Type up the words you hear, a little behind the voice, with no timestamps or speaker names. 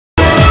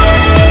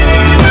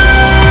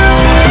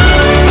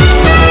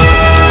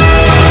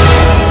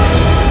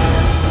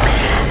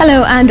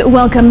and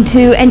welcome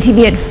to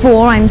NTV at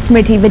 4. I'm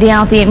Smriti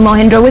Vidyarthi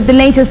Mohindra with the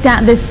latest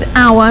at this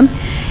hour.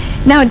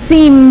 Now it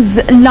seems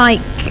like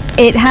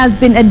it has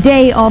been a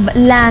day of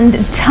land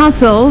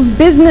tussles.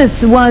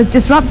 Business was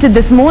disrupted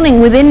this morning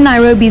within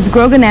Nairobi's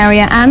Grogan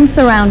area and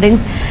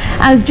surroundings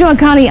as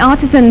Juakali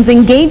artisans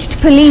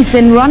engaged police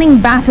in running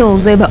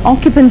battles over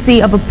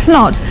occupancy of a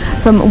plot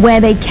from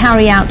where they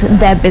carry out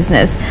their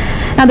business.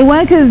 Now the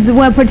workers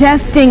were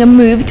protesting a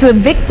move to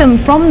evict them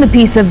from the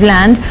piece of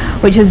land,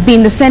 which has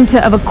been the center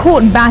of a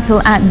court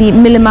battle at the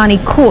Milimani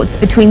courts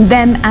between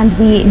them and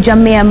the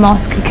Jamia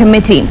Mosque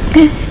Committee.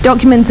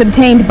 Documents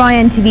obtained by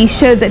NTV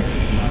show that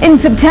in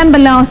September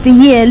last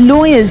year,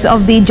 lawyers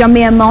of the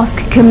Jamia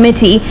Mosque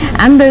Committee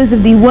and those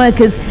of the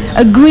workers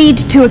agreed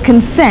to a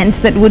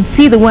consent that would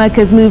see the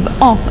workers move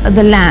off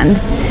the land.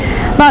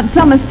 But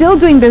some are still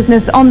doing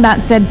business on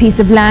that said piece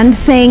of land,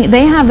 saying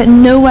they have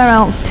nowhere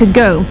else to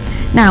go.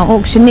 Now,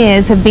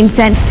 auctioneers have been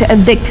sent to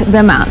evict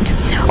them out.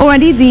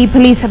 Already, the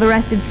police have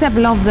arrested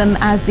several of them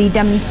as the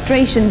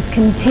demonstrations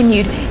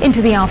continued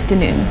into the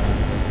afternoon.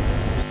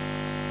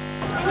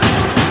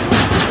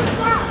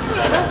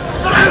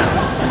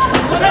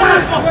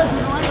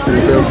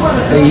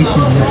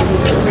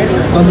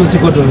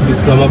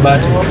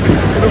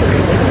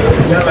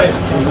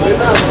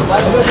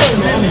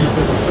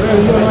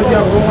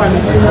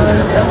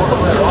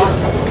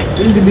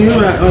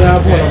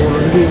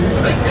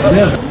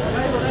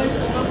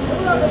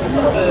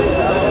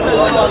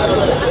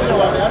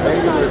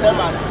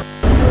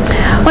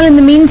 Well, in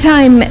the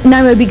meantime,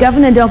 Nairobi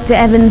Governor Dr.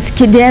 Evans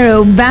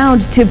Kidero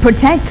vowed to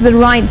protect the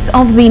rights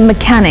of the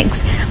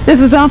mechanics.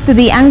 This was after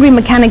the angry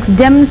mechanics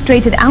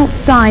demonstrated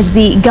outside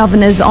the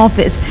governor's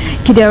office.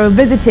 Kidero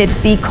visited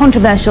the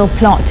controversial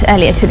plot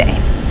earlier today.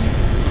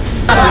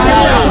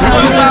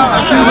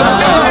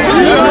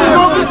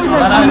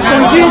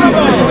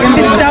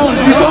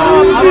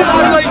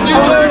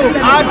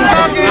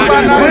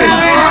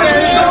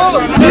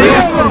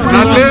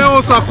 Na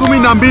leo saa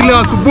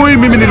 12 asubuhi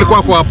mimi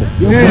nilikuwa kwa hapo.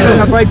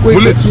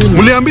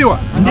 Muliambiwa?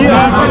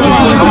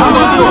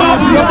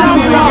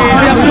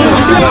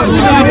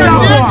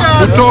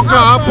 Kutoka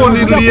hapo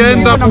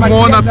nilienda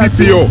kumwona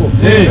PPO.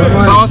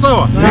 Sawa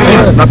sawa?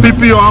 Na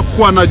PPO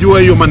hakuwa anajua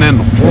hiyo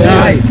maneno.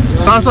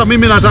 Sasa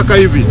mimi nataka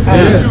hivi.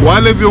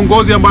 Wale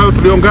viongozi ambao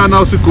tuliongea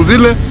nao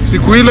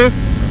siku ile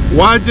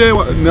waje,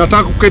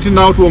 nataka kuketi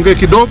nao tuongee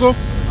kidogo,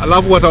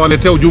 alafu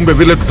watawaletea ujumbe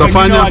vile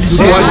tutafanya kwa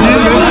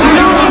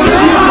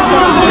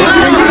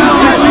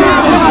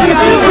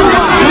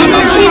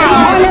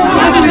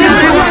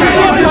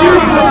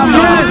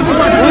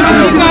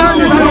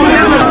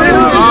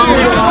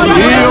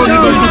hiyo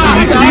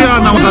nitashughulikia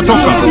na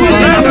watatoka.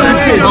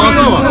 Sawa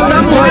sawa?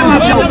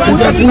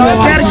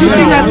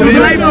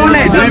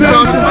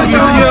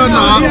 Nitashughulikia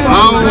na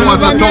hao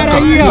watatoka.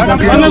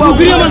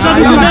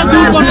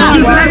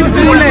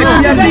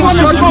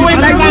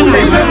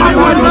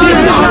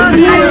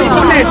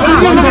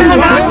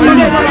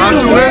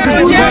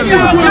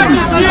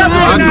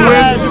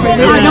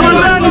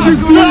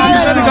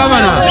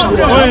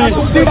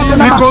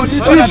 The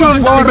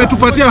constitution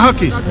imetupatia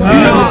haki.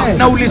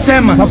 Na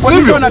ulisema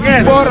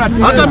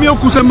hata mimi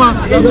kusema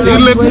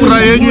ile kura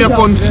yenu ya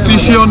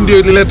constitution ndio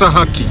ilileta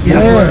haki.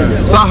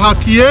 Sa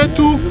haki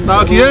yetu na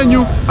haki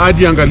yenu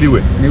hadi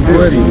angaliwe.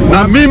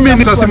 Na mimi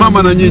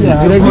nitasimama na nyinyi.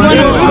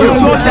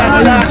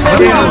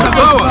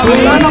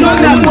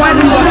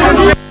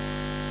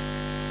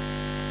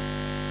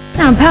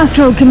 Now,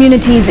 pastoral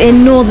communities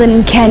in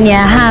northern Kenya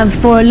have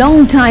for a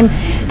long time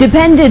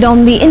depended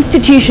on the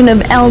institution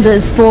of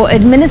elders for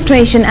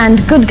administration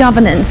and good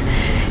governance.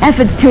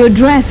 Efforts to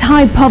address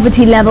high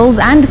poverty levels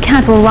and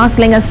cattle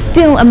rustling are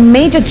still a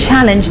major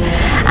challenge,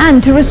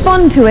 and to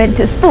respond to it,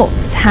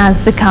 sports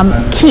has become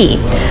key.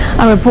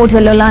 Our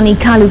reporter Lolani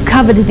Kalu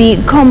covered the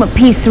Com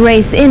Peace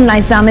race in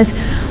Lysamis,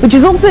 which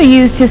is also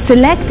used to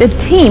select a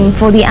team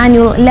for the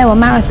annual Lewa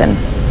Marathon.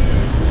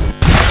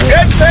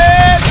 Get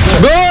set,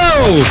 go!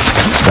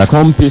 The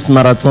Com Peace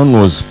Marathon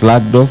was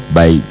flagged off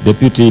by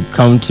Deputy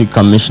County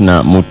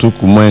Commissioner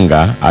Mutuku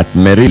Mwenga at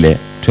Merile,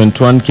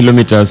 21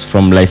 kilometers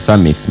from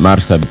Lysamis,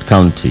 Marsabit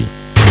County.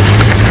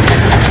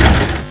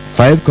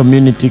 5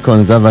 community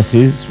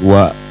conservancies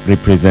were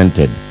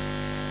represented.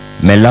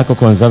 Melako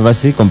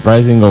Conservancy,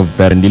 comprising of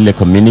the Rendile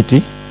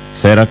community,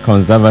 Sera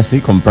Conservancy,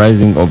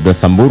 comprising of the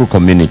Samburu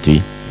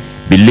community,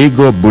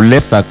 Biligo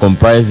Bulesa,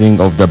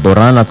 comprising of the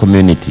Borana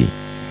community,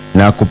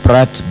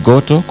 Nakuprat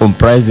Goto,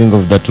 comprising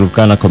of the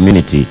Turkana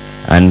community,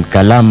 and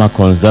Kalama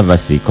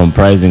Conservancy,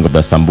 comprising of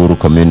the Samburu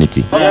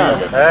community.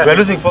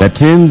 The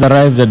teams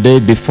arrived the day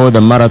before the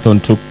marathon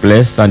took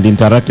place and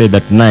interacted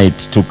at night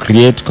to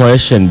create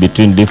cohesion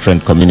between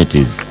different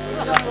communities.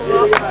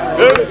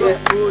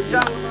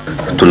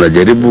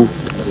 Tunajaribu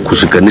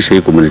kushikanisha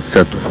hii community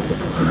tatu.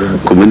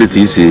 Community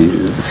hizi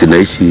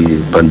zinaishi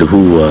pande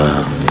huu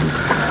wa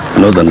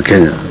Northern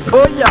Kenya.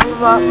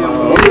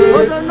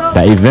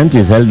 The event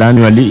is held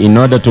annually in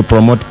order to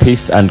promote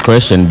peace and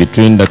cohesion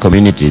between the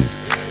communities,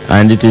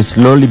 and it is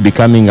slowly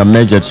becoming a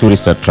major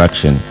tourist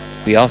attraction.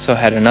 We also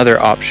had another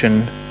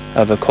option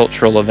of a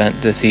cultural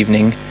event this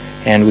evening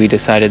and we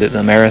decided that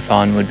the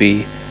marathon would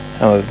be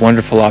a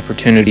wonderful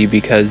opportunity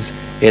because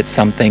it's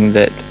something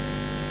that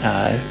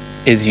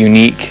is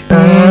unique.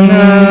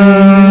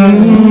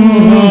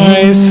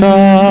 My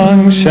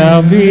song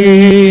shall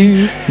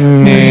be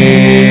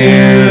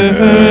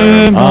nearer,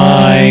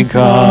 my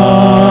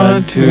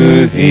God,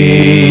 to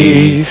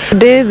thee.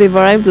 Today they've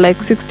arrived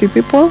like 60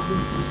 people,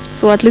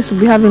 so at least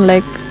we'll be having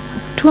like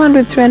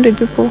 200, 300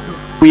 people.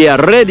 We are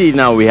ready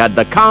now. We had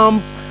the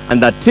camp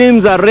and the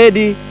teams are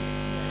ready.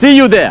 See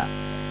you there.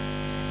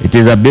 It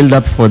is a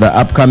build-up for the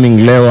upcoming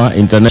Lewa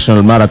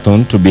International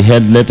Marathon to be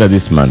held later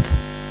this month.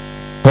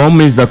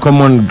 Home is the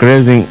common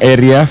grazing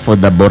area for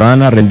the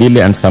Borana,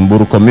 Rendile and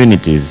Samburu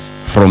communities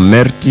from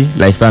Merti,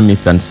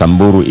 Laisamis and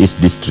Samburu East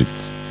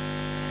districts.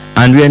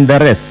 And we're in the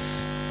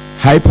race.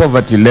 High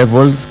poverty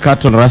levels,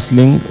 cattle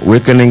rustling,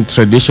 weakening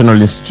traditional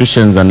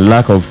institutions and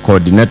lack of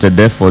coordinated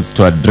efforts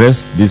to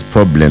address these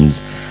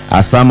problems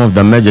are some of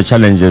the major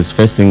challenges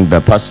facing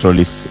the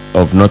pastoralists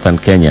of northern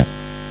Kenya.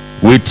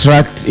 We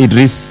tracked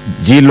Idris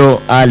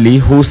Jilo Ali,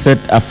 who set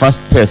a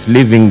fast pace,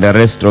 leaving the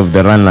rest of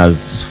the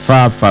runners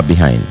far, far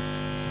behind.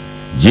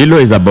 Jilo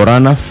is a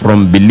Borana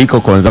from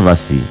Biliko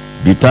Conservancy,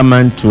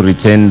 determined to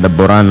retain the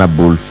Borana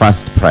Bull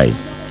first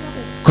prize.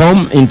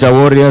 COM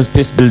Inter-Warriors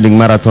Peace-Building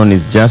Marathon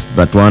is just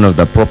but one of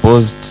the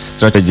proposed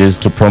strategies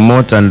to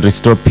promote and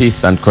restore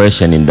peace and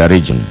cohesion in the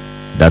region.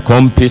 The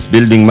COM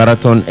Peace-Building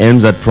Marathon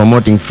aims at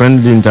promoting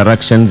friendly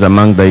interactions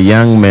among the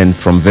young men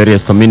from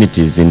various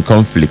communities in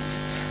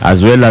conflicts,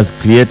 as well as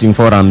creating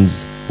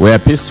forums where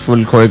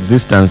peaceful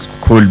coexistence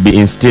could be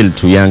instilled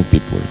to young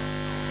people.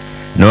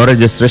 No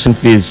registration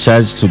fee is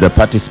charged to the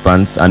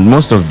participants, and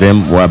most of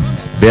them were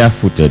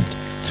barefooted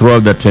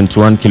throughout the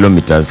 21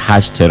 kilometers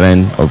harsh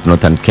terrain of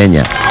northern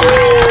Kenya.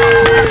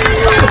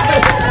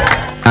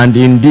 And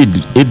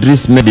indeed,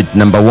 Idris made it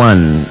number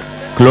 1,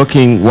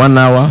 clocking 1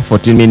 hour,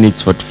 14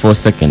 minutes, 44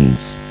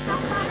 seconds.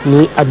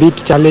 Ni a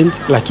bit challenge,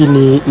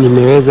 lakini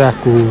nimeweza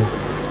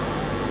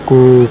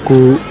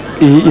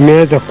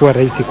imeweza kuwa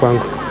rahisi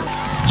kwangu.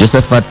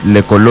 Josephat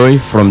Lekoloi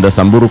from the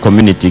Samburu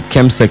community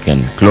came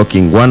second,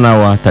 clocking 1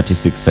 hour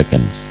 36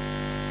 seconds.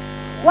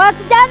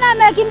 Wasichana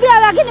amekimbia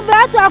lakini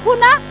watu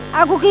hakuna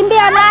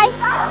akukimbia naye.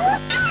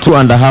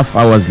 2.5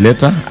 hours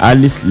later,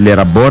 Alice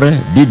Lerabore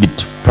did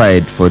it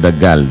pride for the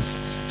girls.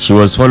 She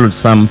was followed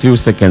some few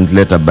seconds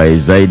later by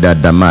Zaida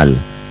Damal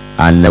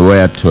and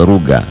Nawea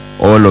Toruga,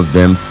 all of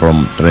them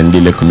from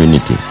Rendile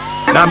community.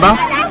 Number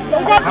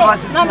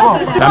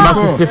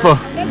 64.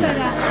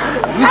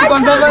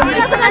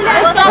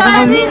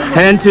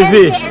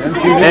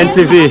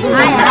 NTV.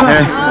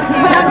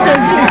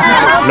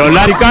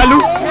 Lolari Kalu,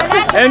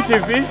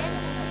 NTV,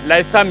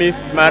 Laisamis,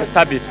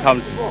 Marsabit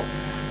County.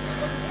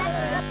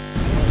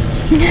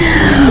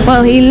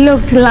 Well, he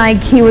looked like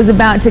he was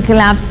about to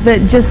collapse,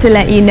 but just to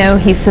let you know,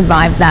 he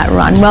survived that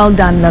run. Well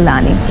done,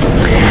 Lolani.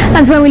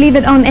 That's where we leave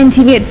it on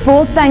NTV at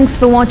 4. Thanks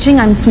for watching.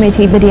 I'm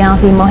Smriti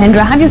Vidyarthi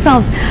Mohindra. Have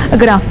yourselves a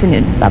good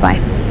afternoon. Bye-bye.